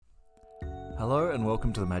Hello and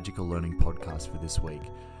welcome to the Magical Learning Podcast for this week.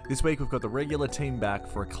 This week we've got the regular team back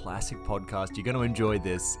for a classic podcast. You're going to enjoy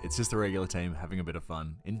this. It's just the regular team having a bit of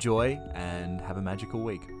fun. Enjoy and have a magical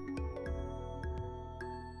week.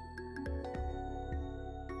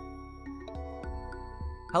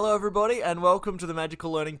 Hello everybody and welcome to the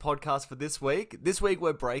Magical Learning Podcast for this week. This week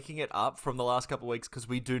we're breaking it up from the last couple of weeks because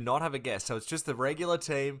we do not have a guest. So it's just the regular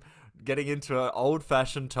team getting into an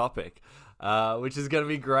old-fashioned topic. Which is going to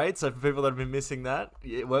be great. So for people that have been missing that,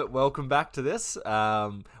 welcome back to this.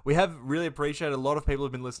 We have really appreciated a lot of people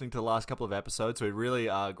have been listening to the last couple of episodes. So we really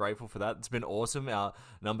are grateful for that. It's been awesome. Our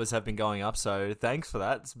numbers have been going up. So thanks for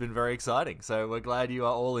that. It's been very exciting. So we're glad you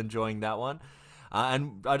are all enjoying that one.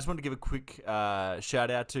 And I just want to give a quick shout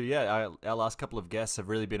out to, our last couple of guests have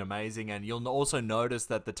really been amazing. And you'll also notice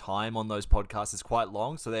that the time on those podcasts is quite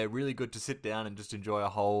long. So they're really good to sit down and just enjoy a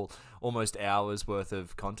whole almost hour's worth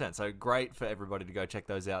of content. So great for everybody to go check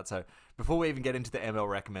those out. So before we even get into the ML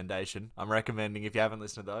recommendation, I'm recommending if you haven't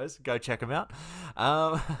listened to those, go check them out.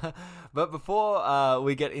 But before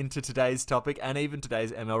we get into today's topic and even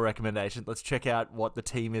today's ML recommendation, let's check out what the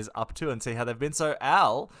team is up to and see how they've been. So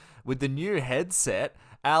Al, with the new headset,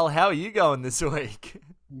 Al, how are you going this week?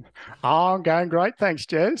 Oh, I'm going great. Thanks,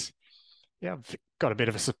 Jez. Yeah, I've got a bit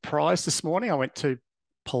of a surprise this morning. I went to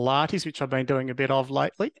Pilates, which I've been doing a bit of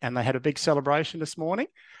lately, and they had a big celebration this morning.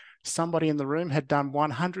 Somebody in the room had done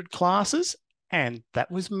 100 classes, and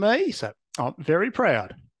that was me. So I'm very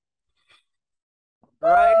proud.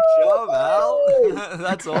 Great job, Al.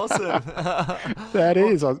 That's awesome. That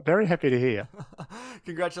is. I was very happy to hear.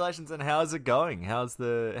 Congratulations. And how's it going? How's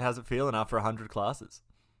it feeling after 100 classes?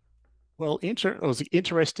 Well, it was an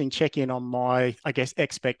interesting check-in on my,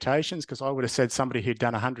 expectations, because I would have said somebody who'd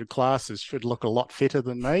done 100 classes should look a lot fitter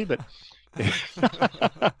than me, but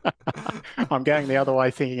I'm going the other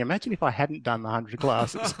way thinking, imagine if I hadn't done the 100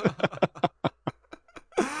 classes.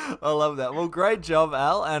 I love that. Well, great job,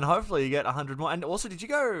 Al, and hopefully you get 100 more. And also, did you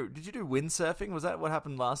do windsurfing? Was that what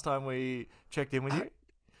happened last time we checked in with you?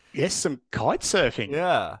 Yes, some kite surfing.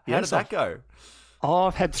 Yeah. How did that go? Oh,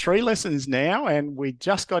 I've had 3 lessons now, and we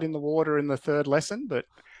just got in the water in the 3rd lesson, but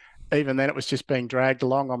even then it was just being dragged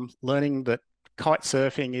along. I'm learning that kite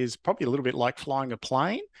surfing is probably a little bit like flying a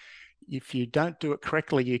plane. If you don't do it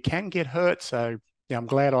correctly, you can get hurt. So yeah, I'm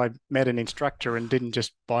glad I met an instructor and didn't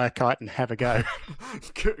just buy a kite and have a go.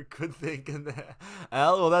 Good thinking there.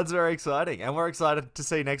 Al, well, that's very exciting. And we're excited to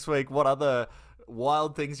see next week what other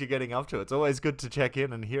wild things you're getting up to. It's always good to check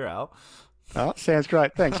in and hear, Al. Oh, sounds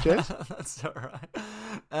great. Thanks, Jess. That's all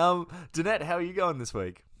right. Danette, how are you going this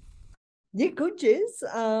week? Yeah, good,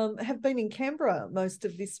 Jez. Have been in Canberra most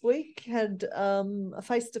of this week. Had a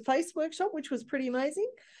face-to-face workshop, which was pretty amazing.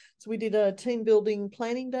 So we did a team building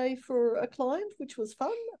planning day for a client, which was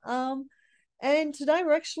fun. And today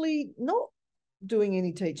we're actually not doing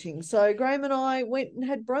any teaching. So Graham and I went and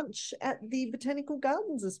had brunch at the Botanical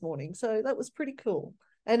Gardens this morning. So that was pretty cool.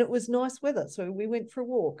 And it was nice weather. So we went for a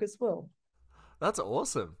walk as well. That's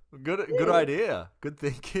awesome. Good idea. Good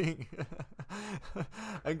thinking.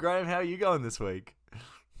 And Graham, how are you going this week?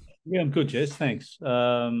 Yeah, I'm good, Jess. Thanks.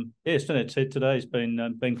 As Danette said, today's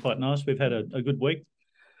been quite nice. We've had a good week.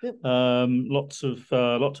 Yep. Lot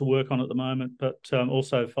to work on at the moment, but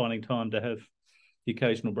also finding time to have the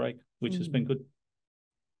occasional break, which has been good.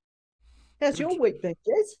 How's your week been,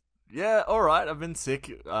 Jez? Yeah, all right. I've been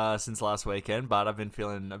sick since last weekend, but I've been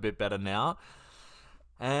feeling a bit better now.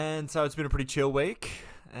 And so it's been a pretty chill week.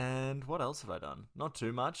 And what else have I done? Not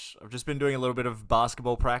too much. I've just been doing a little bit of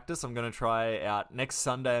basketball practice. I'm going to try out next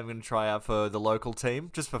Sunday. I'm going to try out for the local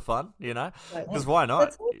team just for fun, because why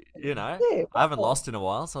not? Yeah, I haven't lost in a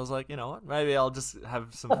while. So I was like, you know what? Maybe I'll just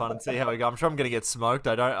have some fun and see how we go. I'm sure I'm going to get smoked.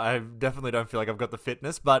 I definitely don't feel like I've got the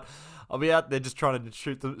fitness, but I'll be out there just trying to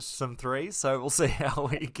shoot some threes. So we'll see how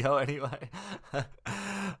we go anyway.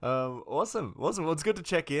 Awesome. Well, it's good to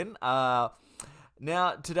check in.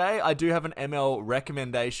 Now, today I do have an ML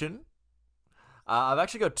recommendation. I've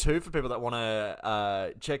actually got 2 for people that want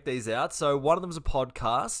to check these out. So one of them is a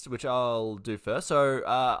podcast, which I'll do first.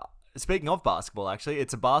 So speaking of basketball, actually,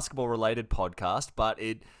 it's a basketball-related podcast, but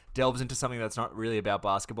it delves into something that's not really about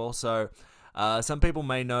basketball. So some people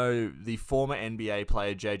may know the former NBA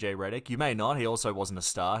player JJ Redick. You may not. He also wasn't a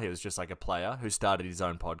star. He was just like a player who started his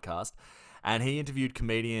own podcast. And he interviewed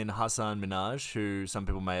comedian Hasan Minhaj, who some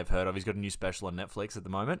people may have heard of. He's got a new special on Netflix at the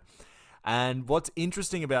moment. And what's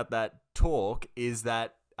interesting about that talk is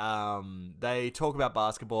that they talk about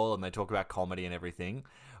basketball and they talk about comedy and everything.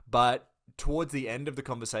 But towards the end of the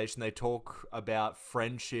conversation, they talk about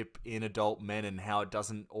friendship in adult men and how it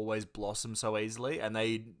doesn't always blossom so easily, and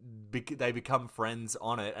they become friends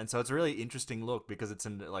on it. And so it's a really interesting look because it's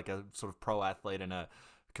like a sort of pro athlete and a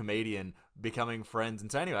comedian becoming friends.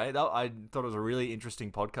 And so anyway, I thought it was a really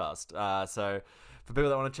interesting podcast. So for people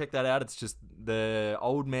that want to check that out, it's just The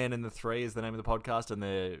Old Man and the Three is the name of the podcast, and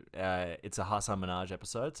it's a Hasan Minhaj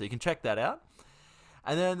episode, so you can check that out.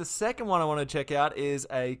 And then the second one I want to check out is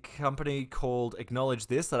a company called Acknowledge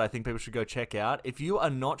This that I think people should go check out. If you are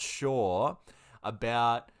not sure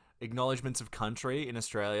about acknowledgements of country in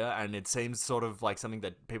Australia, and it seems sort of like something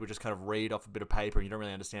that people just kind of read off a bit of paper and you don't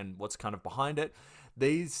really understand what's kind of behind it,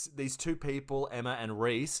 these two people, Emma and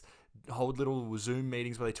Reese, hold little Zoom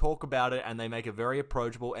meetings where they talk about it and they make it very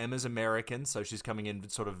approachable. Emma's American, so she's coming in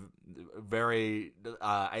sort of very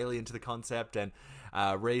alien to the concept, and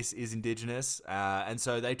Reese is Indigenous, and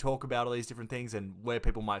so they talk about all these different things and where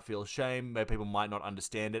people might feel shame, where people might not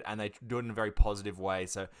understand it, and they do it in a very positive way.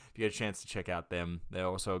 So if you get a chance to check out them, they're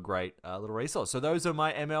also a great little resource. So those are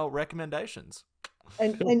my ML recommendations.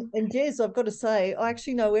 And Jez, I've got to say, I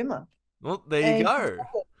actually know Emma. Well, there you go.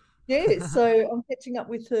 Yeah, so I'm catching up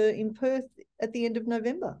with her in Perth at the end of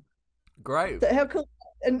November. Great. So how cool.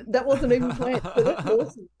 And that wasn't even planned. So that's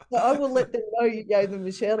awesome. So I will let them know you gave them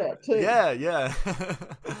a shout out too. Yeah.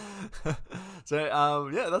 So,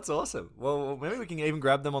 yeah, that's awesome. Well, maybe we can even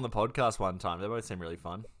grab them on the podcast one time. They both seem really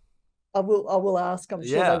fun. I will ask. I'm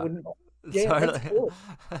sure they wouldn't. Yeah, totally. that's cool.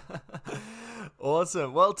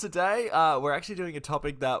 Awesome. Well, today we're actually doing a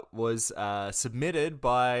topic that was submitted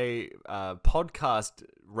by podcast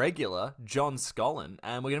regular John Scollin,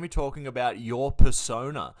 and we're going to be talking about your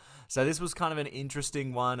persona. So this was kind of an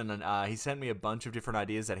interesting one, and he sent me a bunch of different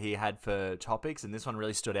ideas that he had for topics, and this one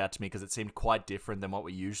really stood out to me because it seemed quite different than what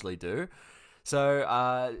we usually do. So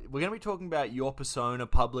we're going to be talking about your persona,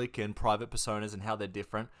 public and private personas, and how they're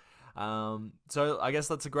different. So I guess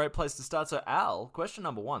that's a great place to start. So Al, question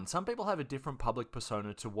number one. Some people have a different public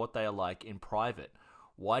persona to what they are like in private.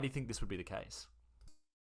 Why do you think this would be the case?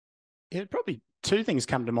 Yeah, probably two things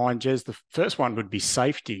come to mind, Jez. The first one would be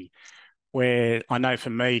safety, where I know for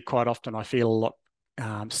me, quite often I feel a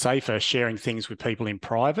lot safer sharing things with people in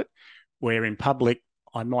private, where in public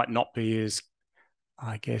I might not be as,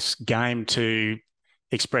 I guess, game to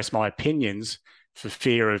express my opinions for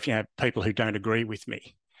fear of people who don't agree with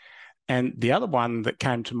me. And the other one that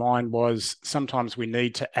came to mind was sometimes we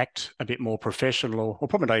need to act a bit more professional, or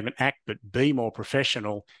probably not even act, but be more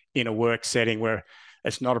professional in a work setting where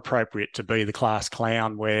it's not appropriate to be the class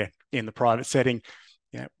clown, where in the private setting,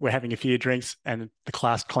 we're having a few drinks and the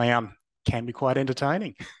class clown can be quite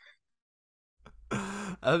entertaining.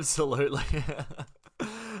 Absolutely.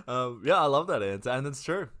 Yeah, I love that answer, and it's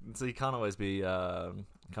true. So you can't always be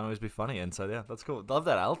funny, and so yeah, that's cool. Love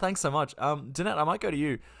that, Al. Thanks so much. Danette, I might go to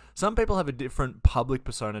you. Some people have a different public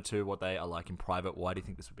persona to what they are like in private. Why do you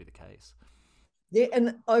think this would be the case? Yeah,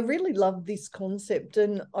 and I really love this concept.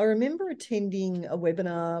 And I remember attending a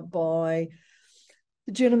webinar by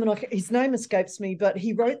the gentleman, his name escapes me, but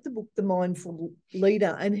he wrote the book, The Mindful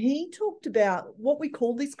Leader, and he talked about what we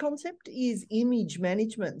call this concept is image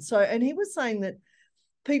management. So, and he was saying that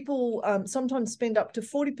people sometimes spend up to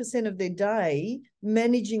 40% of their day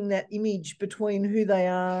managing that image between who they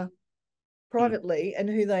are privately and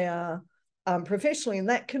who they are professionally, and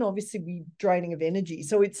that can obviously be draining of energy.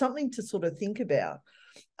 So it's something to sort of think about.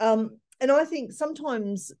 And I think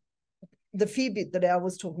sometimes the fear bit that Al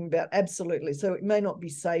was talking about, absolutely. So it may not be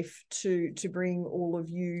safe to bring all of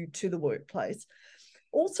you to the workplace.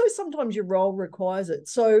 Also, sometimes your role requires it.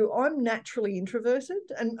 So I'm naturally introverted,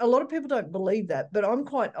 and a lot of people don't believe that, but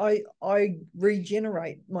I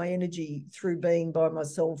regenerate my energy through being by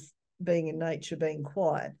myself, being in nature, being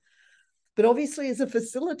quiet. But obviously as a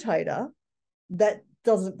facilitator, that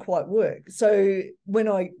doesn't quite work. So when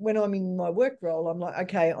I'm in my work role, I'm like,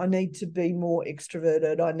 okay, I need to be more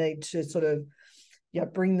extroverted. I need to sort of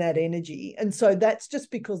bring that energy. And so that's just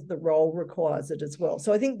because the role requires it as well.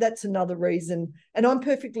 So I think that's another reason. And I'm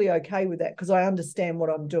perfectly okay with that because I understand what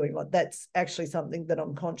I'm doing. Like that's actually something that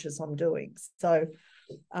I'm conscious I'm doing. So,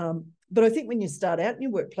 but I think when you start out in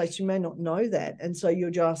your workplace, you may not know that. And so you're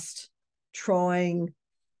just trying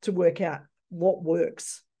to work out what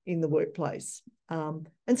works in the workplace. And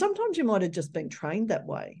sometimes you might have just been trained that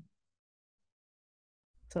way.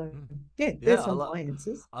 So there's some of my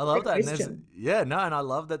answers. I love that. And I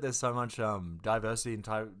love that there's so much diversity in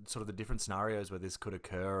sort of the different scenarios where this could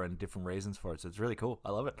occur and different reasons for it. So it's really cool.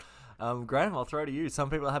 I love it. Graham, I'll throw to you. Some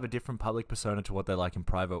people have a different public persona to what they like in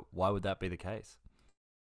private. Why would that be the case?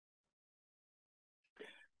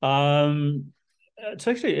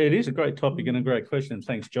 It is a great topic and a great question.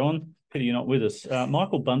 Thanks, John. Pity you're not with us.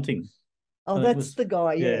 Michael Bunting. Oh, that's the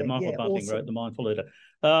guy. Yeah, Michael Bunting awesome. wrote The Mindful Leader.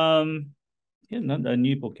 A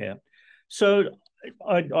new book out. So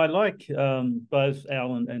I like both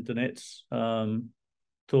Alan and Danette's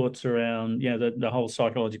thoughts around the whole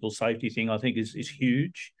psychological safety thing. I think is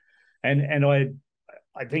huge, and I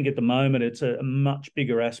think at the moment it's a much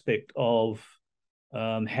bigger aspect of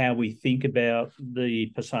how we think about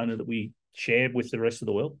the persona that we share with the rest of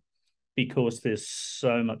the world, because there's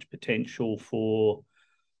so much potential for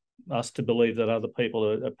us to believe that other people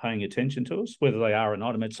are paying attention to us, whether they are or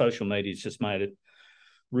not. I mean, social media's just made it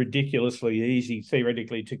ridiculously easy,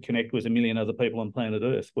 theoretically, to connect with a million other people on planet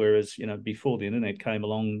Earth. Whereas, before the internet came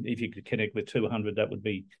along, if you could connect with 200, that would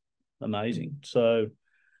be amazing. So,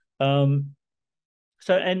 the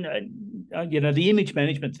image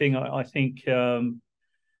management thing, I think,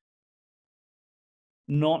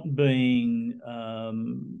 not being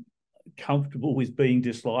comfortable with being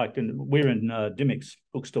disliked. And we're in Dymocks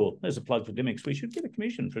bookstore. There's a plug for Dymocks. We should get a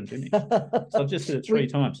commission from Dymocks. So I've just said it three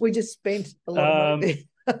times. We just spent a lot of money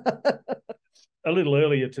a little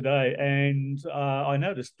earlier today, and I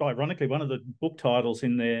noticed, ironically, one of the book titles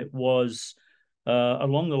in there was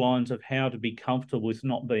along the lines of how to be comfortable with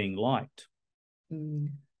not being liked.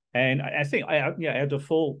 And I think our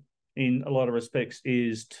default in a lot of respects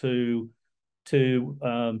is to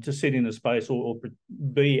sit in a space or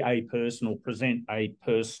be a person or present a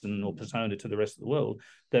person or persona to the rest of the world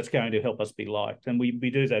that's going to help us be liked. And we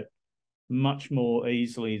do that much more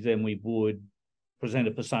easily than we would present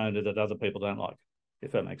a persona that other people don't like,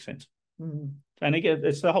 if that makes sense. And again,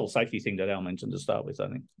 it's the whole safety thing that Al mentioned to start with, I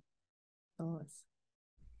think. Nice.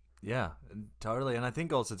 Yeah, totally. And I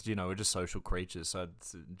think also, we're just social creatures, so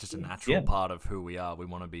it's just a natural part of who we are. We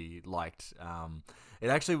want to be liked. It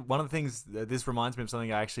actually, one of the things, this reminds me of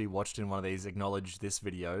something I actually watched in one of these Acknowledge This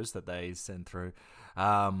videos that they send through.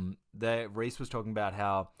 Reese was talking about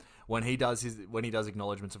how when he does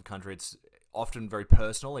acknowledgements of country, it's often very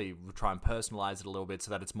personal. He will try and personalize it a little bit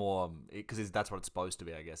so that it's more, because that's what it's supposed to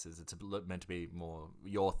be, I guess, is it's meant to be more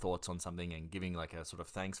your thoughts on something and giving like a sort of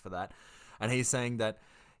thanks for that. And he's saying that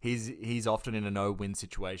he's often in a no-win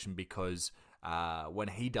situation because when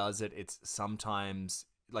he does it, it's sometimes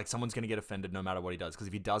like someone's going to get offended no matter what he does, because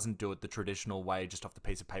if he doesn't do it the traditional way, just off the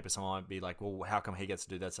piece of paper, someone might be like, well, how come he gets to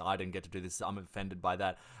do this? I didn't get to do this. I'm offended by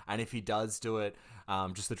that. And if he does do it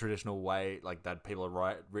just the traditional way, like that people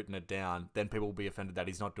have written it down, then people will be offended that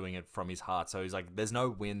he's not doing it from his heart. So he's like, there's no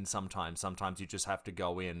win sometimes. Sometimes you just have to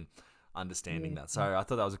go in understanding that. So I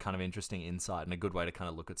thought that was a kind of interesting insight and a good way to kind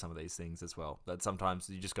of look at some of these things as well, that sometimes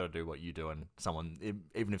you just got to do what you do, and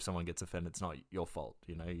even if someone gets offended, it's not your fault.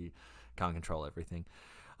 You can't control everything.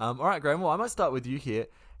 All right, Graham, well, I might start with you here.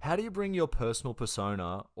 How do you bring your personal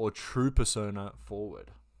persona or true persona forward?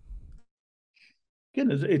 Again,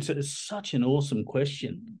 it's such an awesome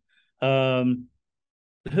question. Who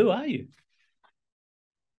are you?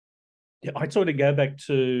 Yeah, I sort of go back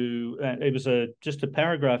to it was just a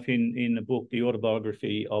paragraph in the book, The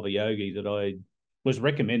Autobiography of a Yogi, that I was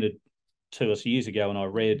recommended to us years ago, and I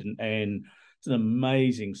read, and it's an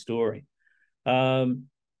amazing story.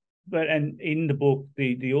 But in the book,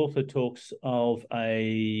 the author talks of a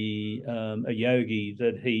yogi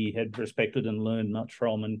that he had respected and learned much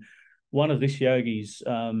from, and one of this yogi's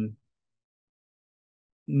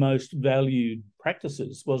most valued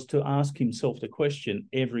practices was to ask himself the question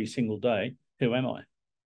every single day, who am I?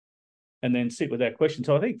 And then sit with that question.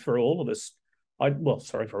 So I think for all of us, I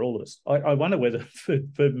wonder whether for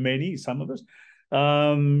some of us,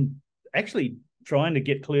 actually trying to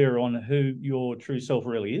get clear on who your true self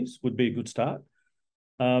really is would be a good start.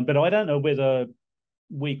 But I don't know whether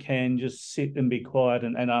we can just sit and be quiet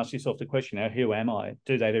and ask yourself the question, now, who am I?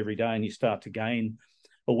 Do that every day and you start to gain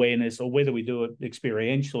awareness, or whether we do it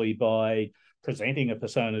experientially by presenting a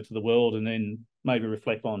persona to the world and then maybe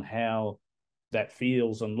reflect on how that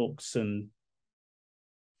feels and looks. And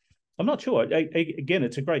I'm not sure. Again,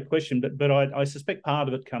 it's a great question, but I suspect part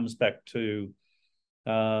of it comes back to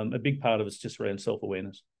a big part of it's just around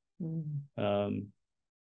self-awareness.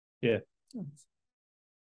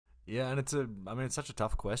 Yeah, and it's such a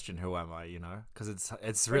tough question. Who am I? Because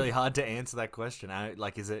it's really hard to answer that question.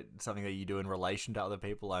 Like, is it something that you do in relation to other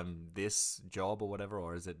people? I'm this job or whatever,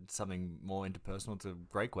 or is it something more interpersonal? It's a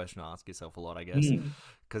great question to ask yourself a lot, I guess,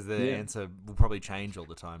 because the answer will probably change all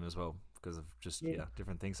the time as well because of just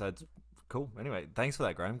different things. So it's cool. Anyway, thanks for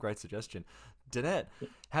that, Graham. Great suggestion. Danette,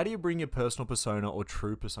 how do you bring your personal persona or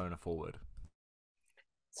true persona forward?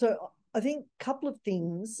 So I think a couple of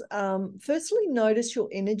things. Firstly, notice your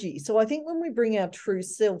energy. So I think when we bring our true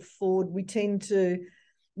self forward, we tend to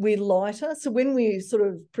we're lighter. So when we're sort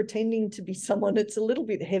of pretending to be someone, it's a little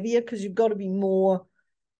bit heavier because you've got to be more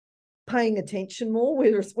paying attention more.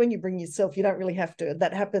 Whereas when you bring yourself, you don't really have to.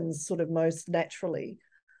 That happens sort of most naturally.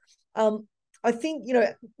 I think,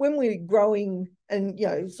 when we're growing and,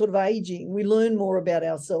 sort of aging, we learn more about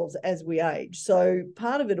ourselves as we age. So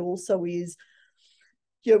part of it also is,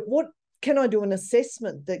 what can I do an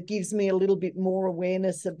assessment that gives me a little bit more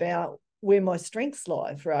awareness about where my strengths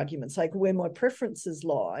lie, for argument's sake, where my preferences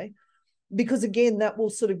lie? Because again, that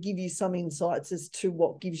will sort of give you some insights as to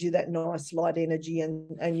what gives you that nice light energy,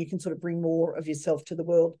 and you can sort of bring more of yourself to the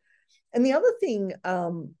world. And the other thing,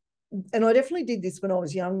 and I definitely did this when I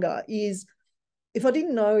was younger, is if I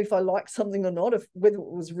didn't know if I liked something or not, whether it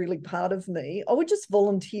was really part of me, I would just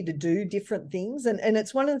volunteer to do different things. And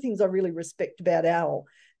it's one of the things I really respect about Al.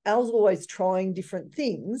 Al's always trying different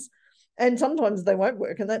things, and sometimes they won't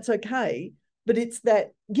work, and that's okay. But it's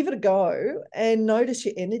that, give it a go and notice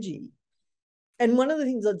your energy. And one of the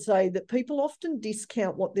things I'd say that people often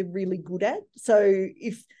discount what they're really good at. So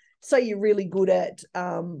if, say, you're really good at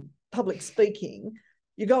public speaking,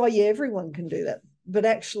 you go, oh yeah, everyone can do that. But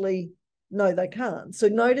actually, no, they can't. So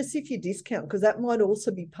notice if you discount, because that might also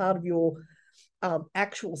be part of your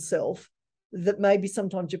actual self that maybe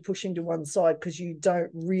sometimes you're pushing to one side because you don't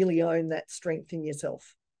really own that strength in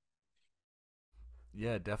yourself.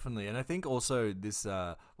 Yeah, definitely. And I think also this,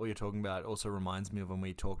 what you're talking about also reminds me of when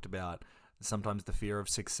we talked about sometimes the fear of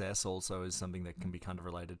success also is something that can be kind of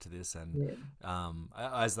related to this, and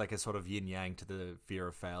as like a sort of yin yang to the fear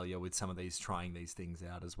of failure with some of these trying these things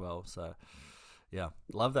out as well. So yeah,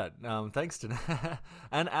 love that. Thanks, Danette.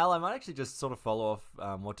 And Al, I might actually just sort of follow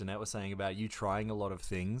off what Danette was saying about you trying a lot of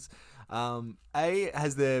things.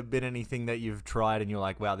 Has there been anything that you've tried and you're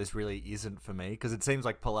like, wow, this really isn't for me? Because it seems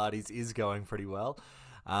like Pilates is going pretty well.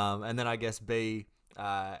 And then I guess B,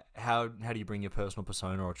 how do you bring your personal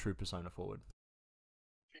persona or true persona forward?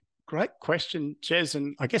 Great question, Jez.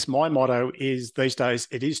 And I guess my motto is these days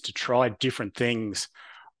it is to try different things.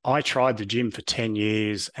 I tried the gym for 10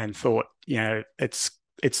 years and thought,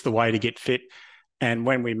 it's the way to get fit. And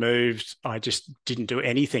when we moved, I just didn't do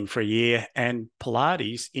anything for a year. And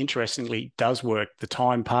Pilates, interestingly, does work. The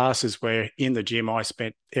time passes where in the gym, I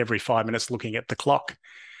spent every 5 minutes looking at the clock.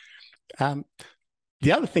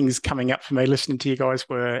 The other things coming up for me listening to you guys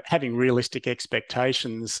were having realistic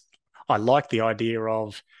expectations. I like the idea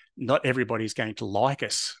of not everybody's going to like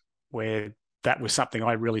us, where that was something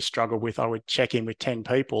I really struggled with. I would check in with 10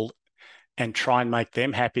 people and try and make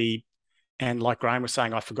them happy. And like Graham was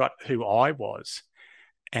saying, I forgot who I was.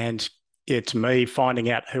 And to me, finding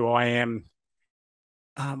out who I am,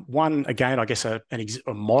 one, again, I guess a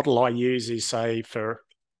model I use is, say, for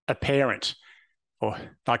a parent, or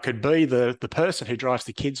I could be the person who drives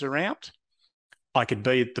the kids around. I could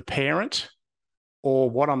be the parent, or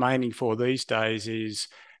what I'm aiming for these days is,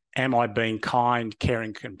 am I being kind,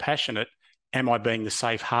 caring, compassionate? Am I being the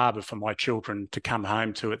safe harbour for my children to come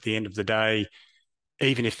home to at the end of the day,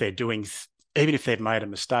 even if they've made a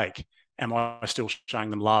mistake? Am I still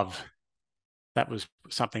showing them love? That was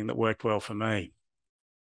something that worked well for me.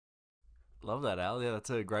 Love that, Al. Yeah, that's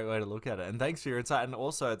a great way to look at it. And thanks for your insight. And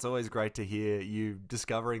also, it's always great to hear you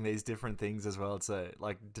discovering these different things as well. So,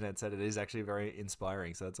 like Danette said, it is actually very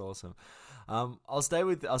inspiring. So that's awesome. I'll stay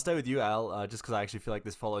with you, Al, just because I actually feel like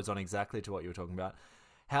this follows on exactly to what you were talking about.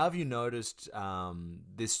 How have you noticed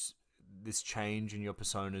this change in your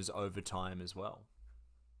personas over time as well?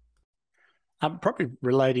 Probably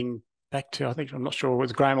relating back to, I'm not sure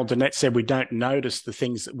what Graham or Danette said, we don't notice the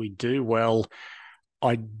things that we do well.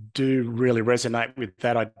 I do really resonate with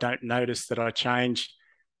that. I don't notice that I change.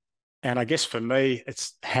 And I guess for me,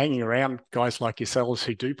 it's hanging around guys like yourselves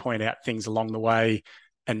who do point out things along the way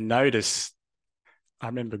and notice. I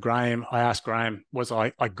remember I asked Graham, was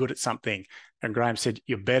I good at something? And Graham said,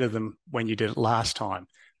 you're better than when you did it last time.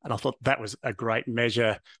 And I thought that was a great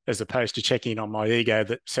measure, as opposed to checking on my ego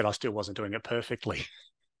that said I still wasn't doing it perfectly.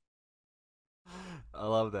 I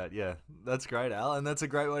love that. Yeah, that's great, Al. And that's a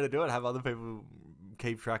great way to do it. Have other people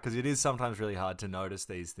keep track, because it is sometimes really hard to notice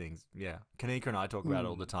these things. Yeah. Kanika and I talk about it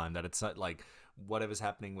all the time, that it's like whatever's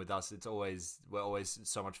happening with us, we're always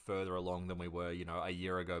so much further along than we were, a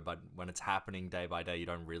year ago. But when it's happening day by day, you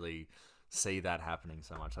don't really see that happening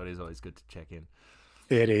so much. So it is always good to check in.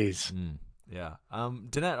 It is. Yeah.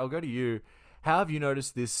 Danette, I'll go to you. How have you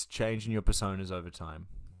noticed this change in your personas over time?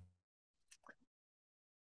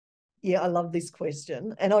 Yeah, I love this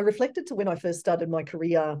question. And I reflected to when I first started my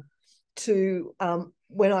career to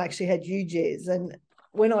when I actually had you, Jez. And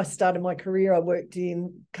when I started my career, I worked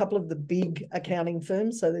in a couple of the big accounting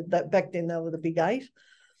firms. So that back then they were the big 8.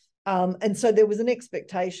 And so there was an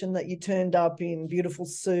expectation that you turned up in beautiful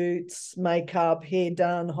suits, makeup, hair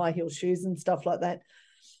done, high heel shoes and stuff like that.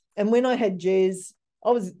 And when I had Jez,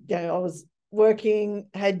 I was working,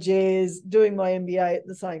 had Jez, doing my MBA at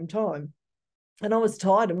the same time. And I was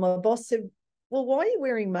tired. And my boss said, well, why are you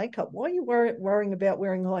wearing makeup? Why are you worrying about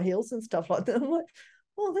wearing high heels and stuff like that? I'm like,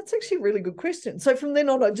 oh, that's actually a really good question. So from then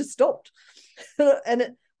on, I just stopped. And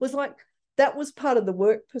it was like, that was part of the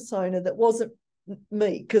work persona that wasn't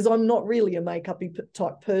me, because I'm not really a makeup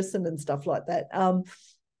type person and stuff like that.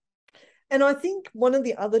 And I think one of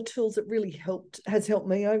the other tools that really has helped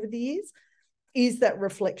me over the years is that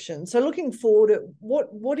reflection. So looking forward at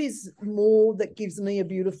what is more that gives me a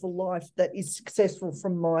beautiful life that is successful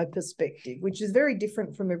from my perspective, which is very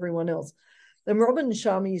different from everyone else. And Robin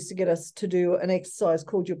Sharma used to get us to do an exercise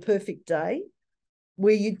called Your Perfect Day,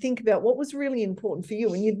 where you'd think about what was really important for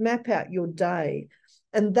you and you'd map out your day.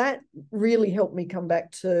 And that really helped me come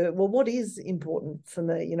back to, well, what is important for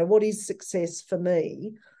me? You know, what is success for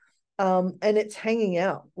me? And it's hanging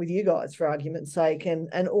out with you guys, for argument's sake,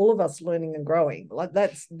 and all of us learning and growing. Like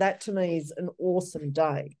that to me is an awesome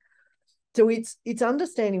day. So it's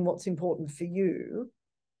understanding what's important for you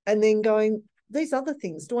and then going, these other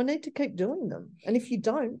things, do I need to keep doing them? And if you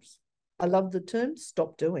don't, I love the term,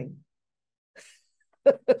 stop doing.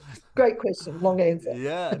 Great question, long answer.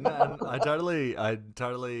 Yeah, no, I totally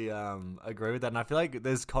agree with that, and I feel like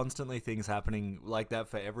there's constantly things happening like that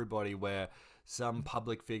for everybody, where some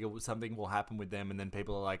public figure, something will happen with them, and then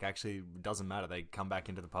people are like, actually, it doesn't matter. They come back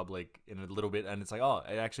into the public in a little bit, and it's like, oh,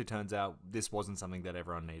 it actually turns out this wasn't something that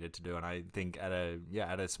everyone needed to do. And I think at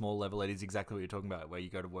a small level, it is exactly what you're talking about, where you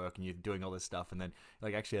go to work and you're doing all this stuff, and then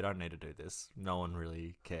like, actually, I don't need to do this. No one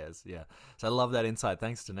really cares. Yeah, so I love that insight.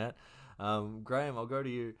 Thanks, Danette. Graham, I'll go to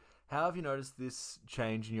you. How have you noticed this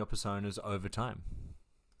change in your personas over time?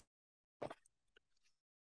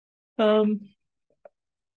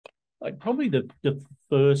 Like probably the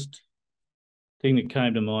first thing that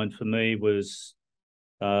came to mind for me was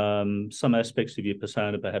some aspects of your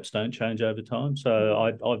persona perhaps don't change over time.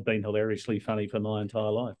 So I've been hilariously funny for my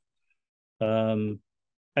entire life. And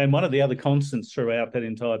one of the other constants throughout that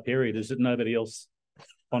entire period is that nobody else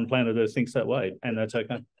on planet Earth thinks that way, and that's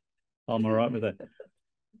okay. I'm all right with that.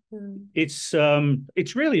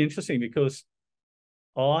 It's really interesting because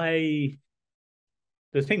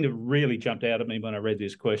the thing that really jumped out at me when I read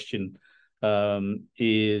this question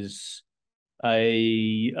is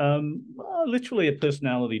literally a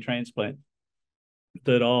personality transplant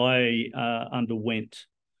that I underwent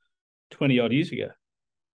 20 odd years ago.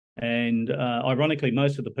 And ironically,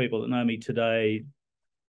 most of the people that know me today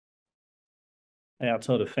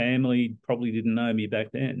outside of family probably didn't know me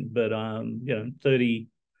back then. But,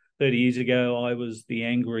 30 years ago, I was the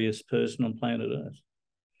angriest person on planet Earth.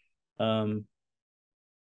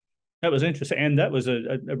 That was interesting. And that was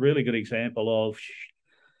a really good example of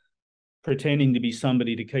pretending to be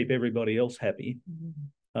somebody to keep everybody else happy,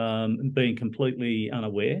 being completely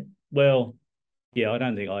unaware. Well, yeah, I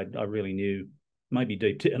don't think I really knew. Maybe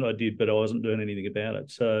deep down I did, but I wasn't doing anything about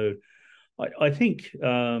it. So I think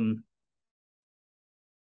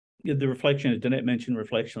the reflection, as Danette mentioned,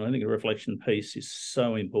 reflection. I think the reflection piece is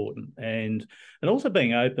so important, and also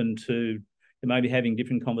being open to maybe having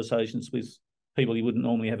different conversations with people you wouldn't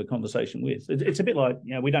normally have a conversation with. It's a bit like,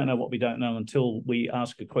 we don't know what we don't know until we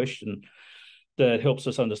ask a question that helps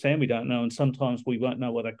us understand we don't know, and sometimes we won't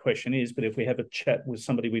know what that question is, but if we have a chat with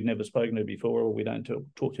somebody we've never spoken to before, or we don't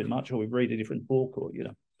talk too much, or we read a different book, or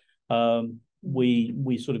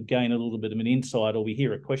we sort of gain a little bit of an insight, or we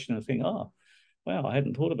hear a question and think, oh, wow, I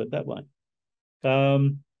hadn't thought of it that way.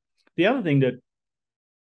 The other thing that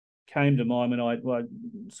came to mind when I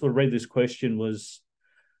sort of read this question was,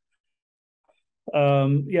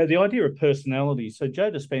 the idea of personality. So Joe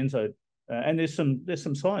Dispenza, and there's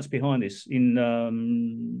some science behind this in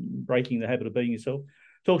Breaking the Habit of Being Yourself,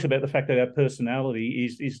 talks about the fact that our personality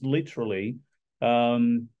is literally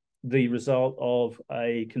the result of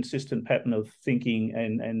a consistent pattern of thinking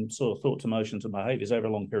and sort of thoughts, emotions, and behaviours over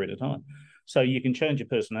a long period of time. So you can change your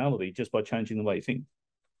personality just by changing the way you think.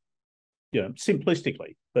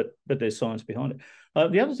 Simplistically, but there's science behind it.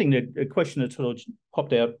 The other thing, that a question that sort of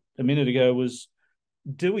popped out a minute ago was,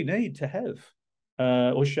 do we need to have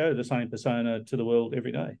or show the same persona to the world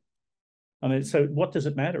every day? I mean, so what does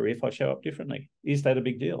it matter if I show up differently? Is that a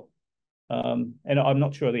big deal? And I'm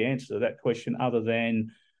not sure the answer to that question, other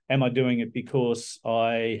than, am I doing it because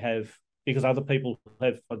other people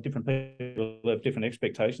have different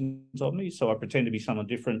expectations of me, so I pretend to be someone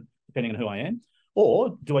different depending on who I am?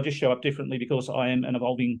 Or do I just show up differently because I am an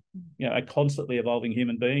evolving, a constantly evolving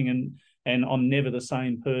human being, and I'm never the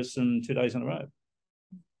same person 2 days in a row?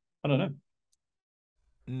 I don't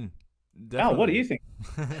know. Definitely. Al, what do you think?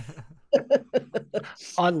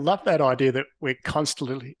 I love that idea that we're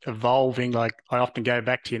constantly evolving. Like I often go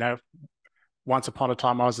back to, once upon a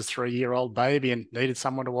time I was a 3-year-old baby and needed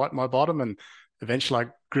someone to wipe my bottom, and eventually I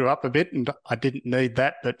grew up a bit and I didn't need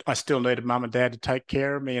that, but I still needed mum and dad to take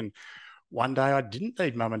care of me. And one day I didn't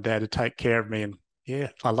need mum and dad to take care of me. And yeah,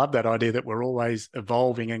 I love that idea that we're always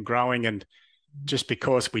evolving and growing. And just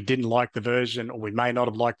because we didn't like the version, or we may not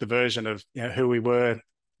have liked the version of who we were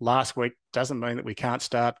last week, doesn't mean that we can't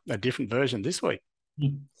start a different version this week.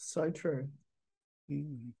 So true.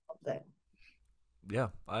 Love that. Yeah,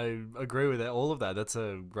 I agree with that. All of that. That's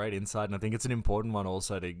a great insight, and I think it's an important one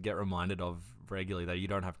also to get reminded of regularly, that you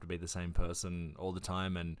don't have to be the same person all the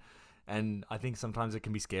time. And I think sometimes it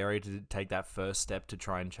can be scary to take that first step to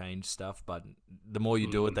try and change stuff, but the more you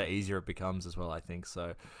do it, the easier it becomes as well, I think.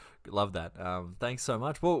 So love that. Thanks so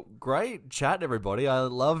much. Well, great chat, everybody. I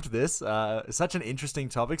loved this. Such an interesting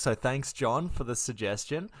topic. So thanks, John, for the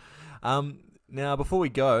suggestion. Now, before we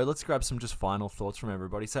go, let's grab some just final thoughts from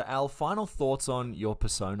everybody. So, Al, final thoughts on your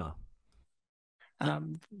persona.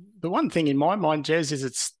 The one thing in my mind, Jez, is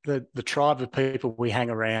it's the tribe of people we hang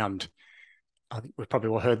around. I think we've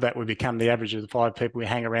probably all heard that we become the average of the 5 people we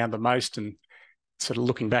hang around the most. And sort of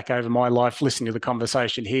looking back over my life, listening to the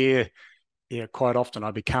conversation here, quite often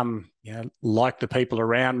I become, like the people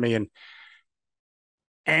around me.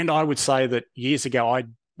 And I would say that years ago, I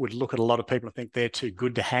would look at a lot of people and think they're too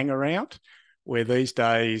good to hang around. Where these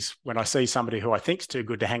days, when I see somebody who I think is too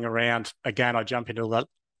good to hang around, again, I jump into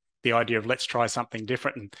the idea of let's try something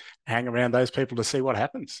different and hang around those people to see what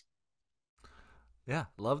happens. Yeah,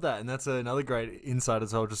 love that. And that's another great insight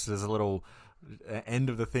as well, just as a little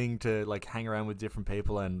end of the thing, to like hang around with different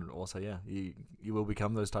people. And also, you will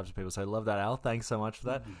become those types of people. So love that, Al. Thanks so much for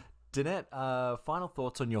that. Danette, final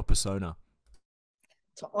thoughts on your persona.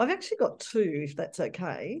 So I've actually got 2, if that's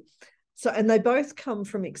okay. So, and they both come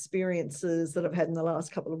from experiences that I've had in the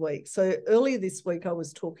last couple of weeks. So earlier this week, I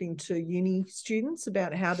was talking to uni students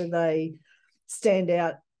about how do they stand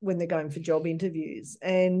out when they're going for job interviews.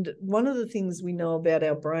 And one of the things we know about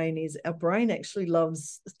our brain is our brain actually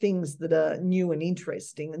loves things that are new and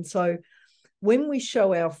interesting. And so when we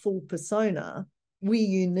show our full persona, we're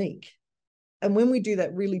unique. And when we do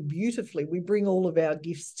that really beautifully, we bring all of our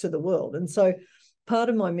gifts to the world. And so part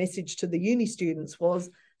of my message to the uni students was,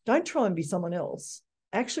 don't try and be someone else.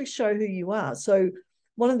 Actually show who you are. So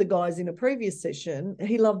one of the guys in a previous session,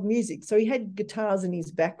 he loved music. So he had guitars in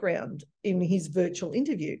his background in his virtual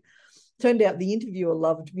interview. Turned out the interviewer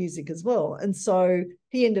loved music as well. And so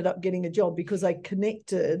he ended up getting a job because they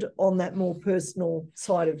connected on that more personal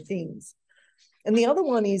side of things. And the other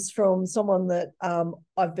one is from someone that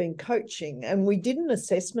I've been coaching, and we did an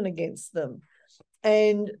assessment against them.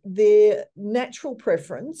 And their natural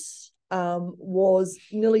preference was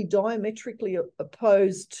nearly diametrically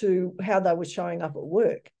opposed to how they were showing up at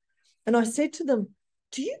work. And I said to them,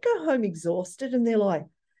 do you go home exhausted? And they're like,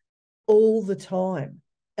 all the time.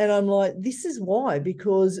 And I'm like, this is why,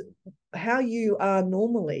 because how you are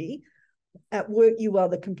normally at work, you are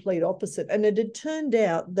the complete opposite. And it had turned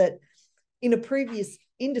out that in a previous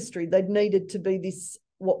industry, they'd needed to be this,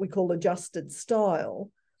 what we call adjusted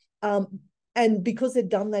style. And because they'd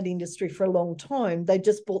done that industry for a long time, they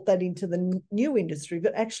just brought that into the new industry.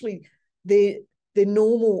 But actually, their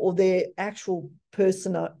normal or their actual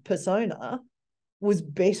persona was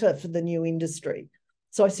better for the new industry.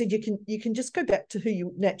 So I said, you can just go back to who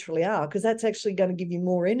you naturally are, because that's actually going to give you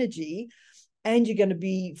more energy, and you're going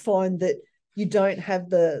to find that you don't have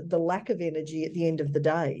the lack of energy at the end of the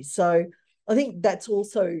day. So I think that's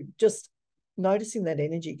also just noticing that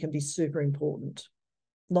energy can be super important.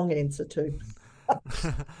 Long answer too.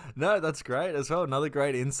 No, that's great as well. Another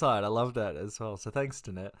great insight. I love that as well. So thanks,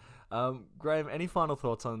 Danette. Graham, any final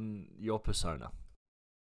thoughts on your persona?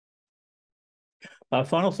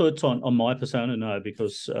 Final thoughts on my persona? No,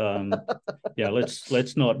 because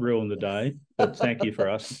let's not ruin the day. But thank you for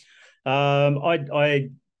asking. I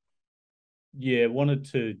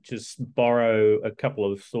wanted to just borrow a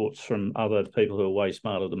couple of thoughts from other people who are way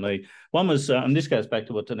smarter than me. One was, and this goes back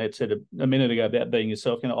to what Danette said a minute ago about being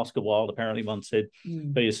yourself. Oscar Wilde apparently once said,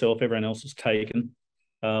 be yourself, everyone else is taken,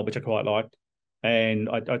 which I quite liked. And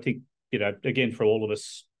I think, again, for all of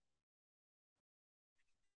us,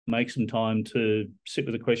 make some time to sit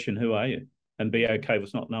with the question, who are you? And be okay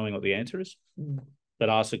with not knowing what the answer is, but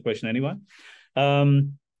ask the question anyway.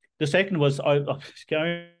 The second was, I was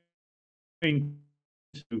going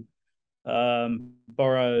to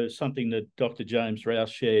borrow something that Dr. James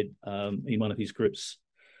Rouse shared in one of his groups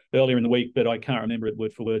earlier in the week, but I can't remember it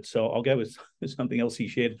word for word, so I'll go with something else he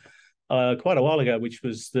shared. quite a while ago, which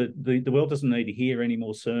was that the world doesn't need to hear any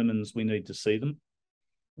more sermons. We need to see them.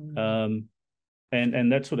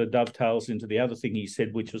 And that sort of dovetails into the other thing he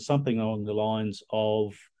said, which was something along the lines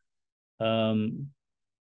of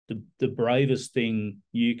the bravest thing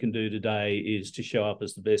you can do today is to show up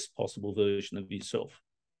as the best possible version of yourself.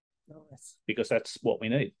 Nice. Because that's what we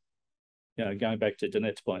need. Going back to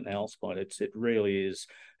Danette's point and Al's point, it really is.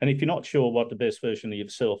 And if you're not sure what the best version of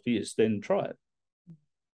yourself is, then try it.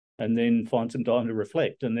 And then find some time to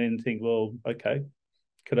reflect and then think, well, okay,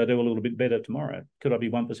 could I do a little bit better tomorrow? Could I be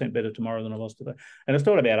 1% better tomorrow than I was today? And it's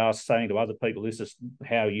not about us saying to other people, this is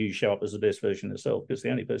how you show up as the best version of yourself, because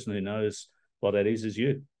the only person who knows what that is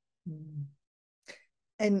you.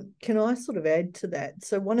 And can I sort of add to that?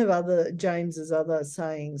 So one of James's other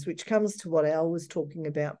sayings, which comes to what Al was talking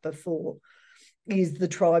about before, is the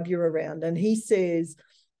tribe you're around. And he says,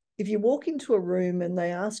 if you walk into a room and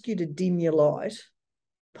they ask you to dim your light,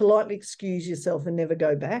 politely excuse yourself and never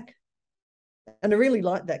go back. And I really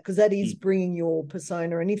like that, because that is bringing your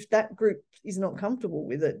persona. And if that group is not comfortable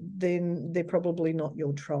with it, then they're probably not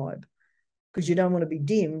your tribe, because you don't want to be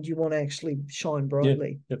dimmed. You want to actually shine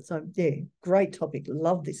brightly. Yep. So, yeah, great topic.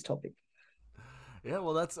 Love this topic. Yeah,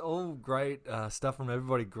 well, that's all great stuff from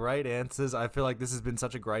everybody. Great answers. I feel like this has been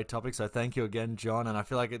such a great topic, so thank you again, John. And I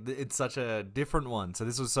feel like it's such a different one, so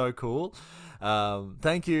this was so cool.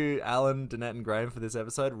 Thank you, Alan, Danette, and Graham for this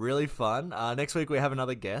episode. Really fun. Next week we have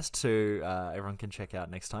another guest who everyone can check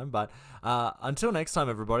out next time. But until next time,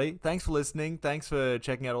 everybody, thanks for listening. Thanks for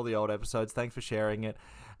checking out all the old episodes. Thanks for sharing it.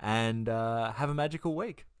 And have a magical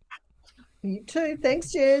week. You too.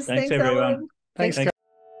 Thanks, Jez. Thanks everyone. Alan. Thanks, guys.